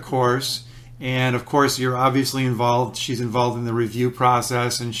extract a course. And of course, you're obviously involved. She's involved in the review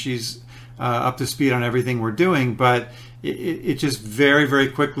process, and she's up to speed on everything we're doing. But it just very, very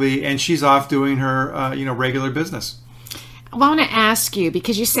quickly, and she's off doing her, regular business. Well, I want to ask you,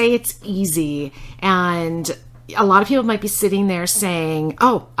 because you say it's easy, and a lot of people might be sitting there saying,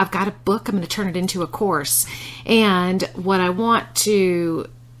 oh, I've got a book, I'm going to turn it into a course. And what I want to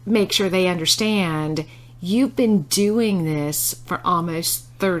make sure they understand, you've been doing this for almost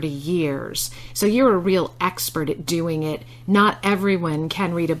 30 years. So you're a real expert at doing it. Not everyone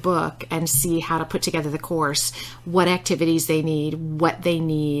can read a book and see how to put together the course, what activities they need, what they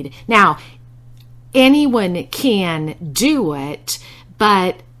need. Now, anyone can do it,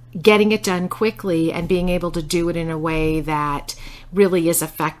 but getting it done quickly and being able to do it in a way that really is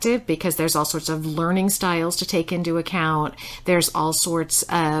effective, because there's all sorts of learning styles to take into account. There's all sorts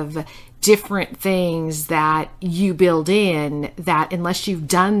of different things that you build in that, unless you've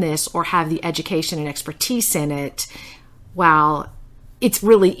done this or have the education and expertise in it, while it's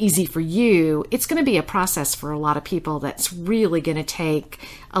really easy for you, it's going to be a process for a lot of people that's really going to take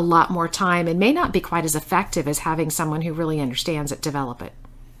a lot more time and may not be quite as effective as having someone who really understands it develop it.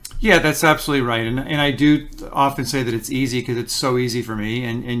 Yeah, that's absolutely right. And I do often say that it's easy because it's so easy for me,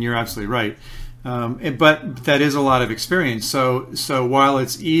 and you're absolutely right. But that is a lot of experience. So while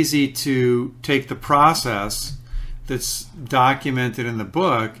it's easy to take the process that's documented in the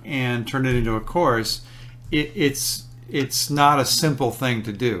book and turn it into a course, it's not a simple thing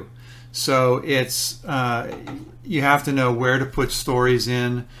to do. So it's you have to know where to put stories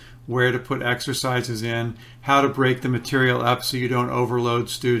in, where to put exercises in, how to break the material up so you don't overload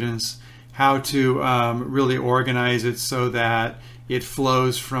students, how to really organize it so that it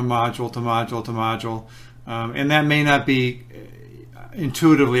flows from module to module to module. And that may not be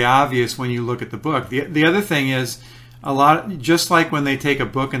intuitively obvious when you look at the book. The other thing is, just like when they take a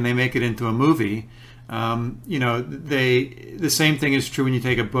book and they make it into a movie, the same thing is true when you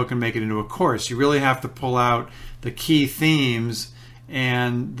take a book and make it into a course. You really have to pull out the key themes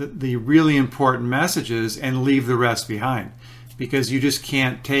and the really important messages and leave the rest behind, because you just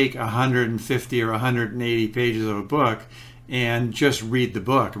can't take 150 or 180 pages of a book and just read the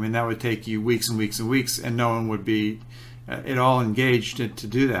book. I mean, that would take you weeks and weeks and weeks, and no one would be at all engaged to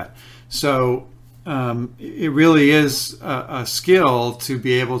do that. So it really is a skill to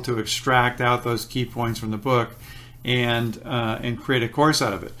be able to extract out those key points from the book and create a course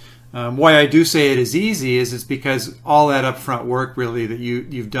out of it. Why I do say it is easy is it's because all that upfront work really that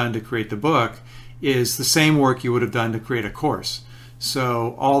you've done to create the book is the same work you would have done to create a course.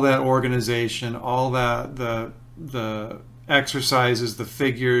 So all that organization, all that the exercises, the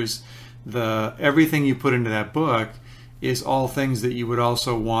figures, everything you put into that book is all things that you would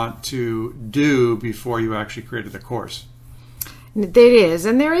also want to do before you actually created the course. It is,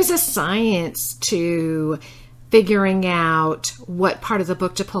 and there is a science to figuring out what part of the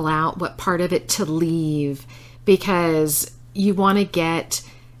book to pull out, what part of it to leave, because you want to get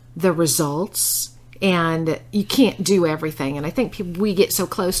the results and you can't do everything. And I think we get so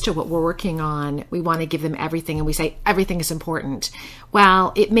close to what we're working on, we want to give them everything, and we say everything is important.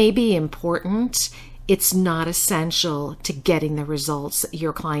 While it may be important, it's not essential to getting the results that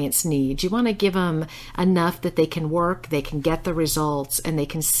your clients need. You want to give them enough that they can work, they can get the results, and they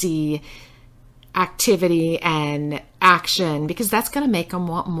can see activity and action, because that's going to make them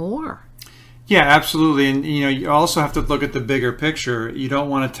want more. Yeah, absolutely. And you also have to look at the bigger picture. You don't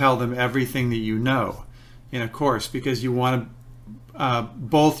want to tell them everything that you know in a course, because you want to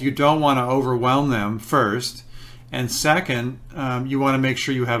you don't want to overwhelm them first, and second, you want to make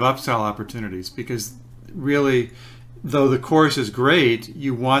sure you have upsell opportunities, because really, though the course is great,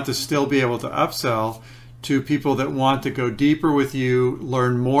 you want to still be able to upsell to people that want to go deeper with you,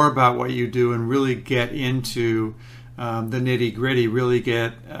 learn more about what you do, and really get into the nitty-gritty, really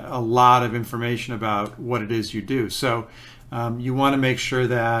get a lot of information about what it is you do. So you want to make sure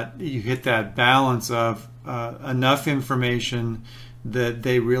that you hit that balance of enough information that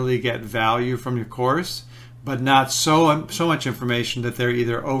they really get value from your course, but not so much information that they're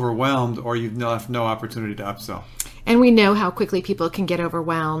either overwhelmed or you've left no opportunity to upsell. And we know how quickly people can get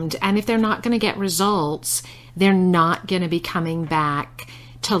overwhelmed. And if they're not going to get results, they're not going to be coming back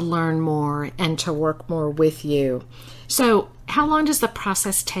to learn more and to work more with you. So how long does the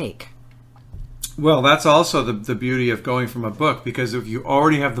process take? Well, that's also the beauty of going from a book, because if you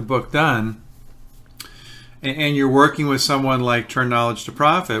already have the book done and you're working with someone like Turn Knowledge to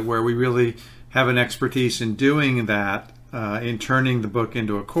Profit, where we really have an expertise in doing that, in turning the book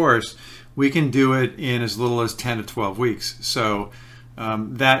into a course, we can do it in as little as 10 to 12 weeks. So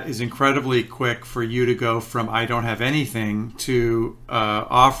that is incredibly quick for you to go from I don't have anything to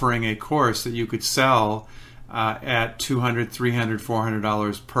offering a course that you could sell at $200, $300,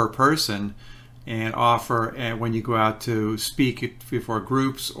 $400 per person, and offer when you go out to speak before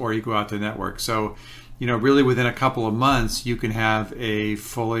groups or you go out to network. So, really within a couple of months, you can have a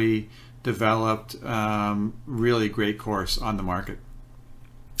fully developed, really great course on the market.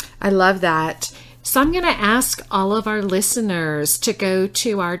 I love that. So I'm going to ask all of our listeners to go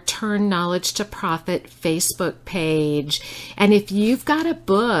to our Turn Knowledge to Profit Facebook page. And if you've got a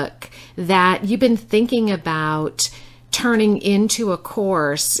book that you've been thinking about turning into a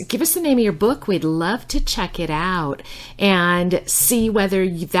course, give us the name of your book. We'd love to check it out and see whether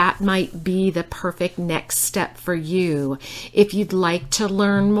that might be the perfect next step for you. If you'd like to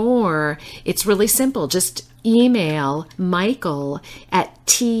learn more, it's really simple. Just email Michael at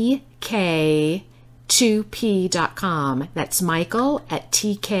tk2p.com. That's Michael at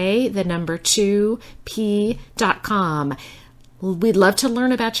tk2p.com. We'd love to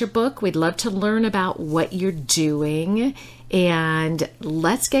learn about your book. We'd love to learn about what you're doing, and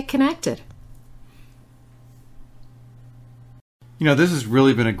let's get connected. This has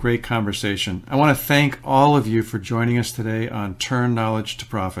really been a great conversation. I want to thank all of you for joining us today on Turn Knowledge to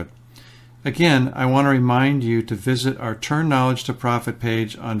Profit. Again, I want to remind you to visit our Turn Knowledge to Profit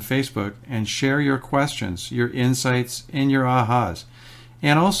page on Facebook and share your questions, your insights, and your ahas.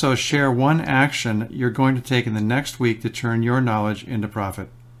 And also share one action you're going to take in the next week to turn your knowledge into profit.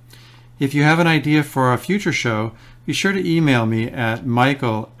 If you have an idea for a future show, be sure to email me at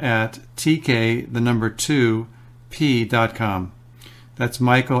michael@tk2p.com. That's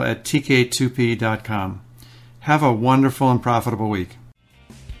Michael at tk2p.com. Have a wonderful and profitable week.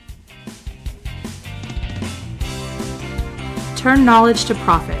 Turn Knowledge to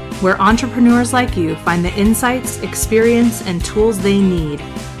Profit, where entrepreneurs like you find the insights, experience, and tools they need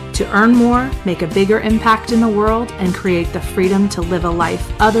to earn more, make a bigger impact in the world, and create the freedom to live a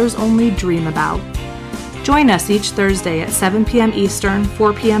life others only dream about. Join us each Thursday at 7 p.m. Eastern,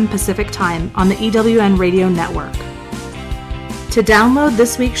 4 p.m. Pacific Time on the EWN Radio Network. To download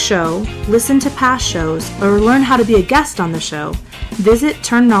this week's show, listen to past shows, or learn how to be a guest on the show, visit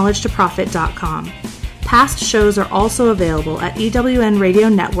turnknowledgetoprofit.com. Past shows are also available at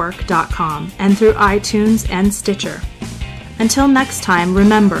ewnradionetwork.com and through iTunes and Stitcher. Until next time,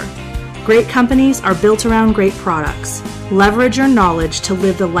 remember, great companies are built around great products. Leverage your knowledge to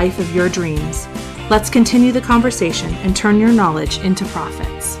live the life of your dreams. Let's continue the conversation and turn your knowledge into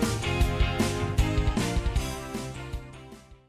profit.